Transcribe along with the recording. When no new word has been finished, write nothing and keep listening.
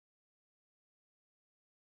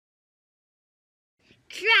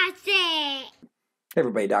Trust it! Hey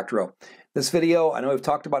everybody, Dr. O. This video, I know we've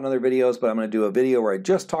talked about in other videos, but I'm going to do a video where I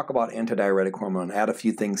just talk about antidiuretic hormone, add a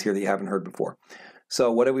few things here that you haven't heard before.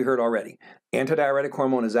 So what have we heard already? Antidiuretic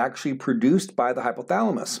hormone is actually produced by the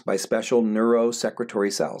hypothalamus, by special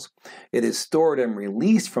neurosecretory cells. It is stored and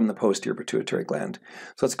released from the posterior pituitary gland.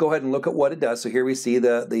 So let's go ahead and look at what it does. So here we see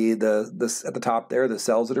the at the top there, the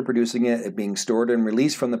cells that are producing it being stored and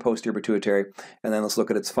released from the posterior pituitary, and then let's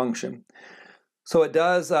look at its function. So it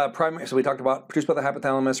does so we talked about produced by the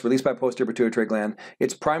hypothalamus, released by posterior pituitary gland.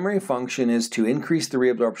 Its primary function is to increase the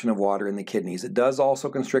reabsorption of water in the kidneys. It does also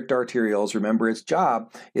constrict arterioles. Remember, its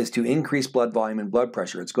job is to increase blood volume and blood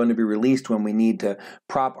pressure. It's going to be released when we need to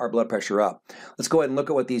prop our blood pressure up. Let's go ahead and look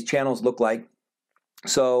at what these channels look like.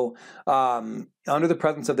 So under the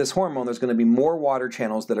presence of this hormone, there's going to be more water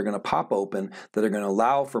channels that are going to pop open that are going to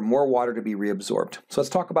allow for more water to be reabsorbed. So let's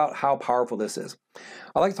talk about how powerful this is.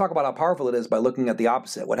 I like to talk about how powerful it is by looking at the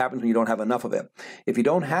opposite. What happens when you don't have enough of it? If you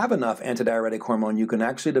don't have enough antidiuretic hormone, you can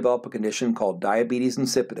actually develop a condition called diabetes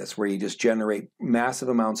insipidus, where you just generate massive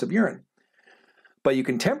amounts of urine. But you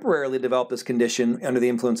can temporarily develop this condition under the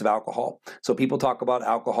influence of alcohol. So people talk about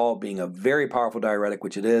alcohol being a very powerful diuretic,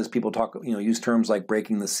 which it is. People talk, use terms like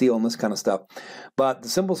breaking the seal and this kind of stuff. But the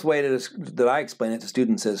simplest way that I explain it to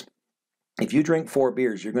students is, if you drink 4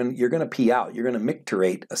 beers, you're going to pee out. You're going to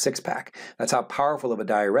micturate a 6-pack. That's how powerful of a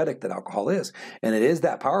diuretic that alcohol is. And it is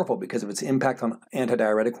that powerful because of its impact on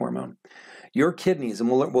antidiuretic hormone. Your kidneys,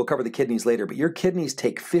 and we'll cover the kidneys later, but your kidneys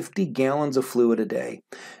take 50 gallons of fluid a day,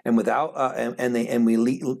 and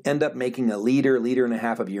we end up making a liter and a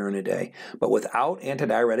half of urine a day. But without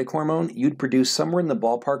antidiuretic hormone, you'd produce somewhere in the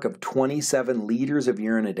ballpark of 27 liters of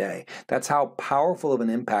urine a day. That's how powerful of an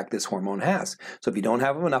impact this hormone has. So if you don't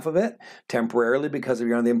have enough of it, temporarily because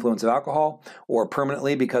you're under the influence of alcohol, or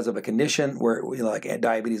permanently because of a condition where, like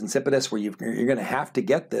diabetes insipidus, where you're going to have to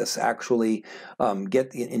get this, actually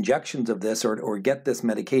get the injections of this, or get this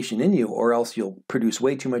medication in you, or else you'll produce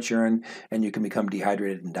way too much urine and you can become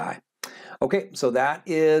dehydrated and die. Okay, so that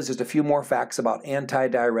is just a few more facts about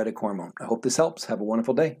antidiuretic hormone. I hope this helps. Have a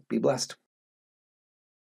wonderful day. Be blessed.